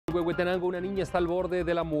Huehuetenango, una niña está al borde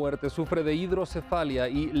de la muerte, sufre de hidrocefalia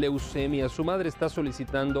y leucemia. Su madre está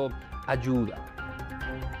solicitando ayuda.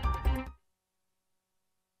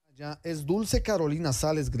 Es Dulce Carolina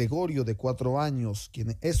Sales Gregorio, de 4 años,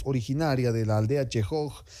 quien es originaria de la aldea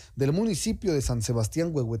Chejoj del municipio de San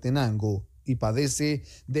Sebastián, Huehuetenango, y padece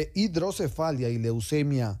de hidrocefalia y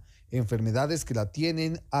leucemia, enfermedades que la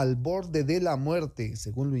tienen al borde de la muerte,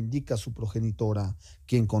 según lo indica su progenitora,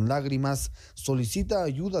 quien con lágrimas solicita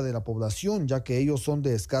ayuda de la población, ya que ellos son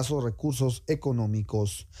de escasos recursos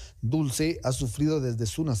económicos. Dulce ha sufrido desde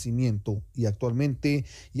su nacimiento y actualmente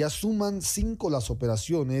ya suman 5 las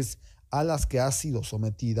operaciones a las que ha sido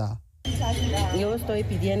sometida. Yo estoy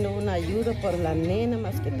pidiendo una ayuda por la nena,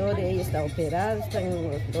 más que todo, ella está operada,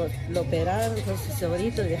 lo operaron, entonces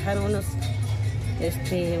ahorita dejaron unos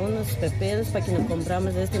papeles para que nos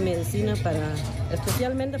compramos esta medicina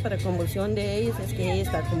especialmente para convulsión de ellos, es que ella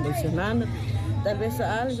está convulsionando. Tal vez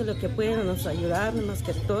algo lo que pueda nos ayudar, más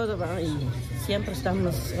que todo, ¿va? Y siempre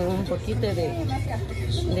estamos en un poquito de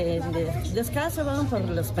escaso, ¿va? Por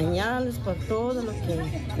los pañales, por todo lo que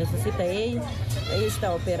necesita ella. Ella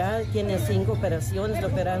está operada, tiene 5 operaciones, le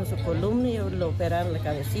operaron su columna y le operaron la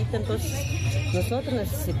cabecita, entonces nosotros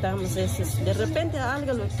necesitamos eso. De repente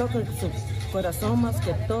algo le toca en su corazón, más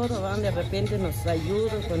que todo, ¿va? De repente nos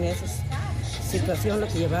ayuda con esas situación, lo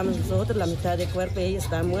que llevamos nosotros, la mitad del cuerpo, ella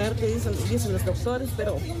está muerta, dicen los doctores,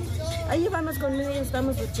 pero ahí vamos con ella,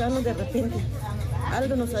 estamos luchando, de repente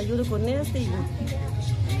algo nos ayuda con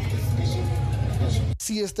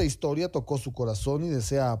Si esta historia tocó su corazón y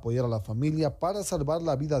desea apoyar a la familia para salvar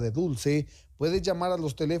la vida de Dulce, puede llamar a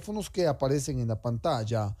los teléfonos que aparecen en la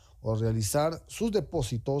pantalla o realizar sus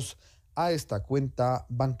depósitos a esta cuenta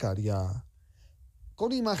bancaria.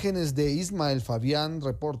 Con imágenes de Ismael Fabián,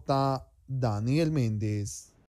 reporta Daniel Méndez.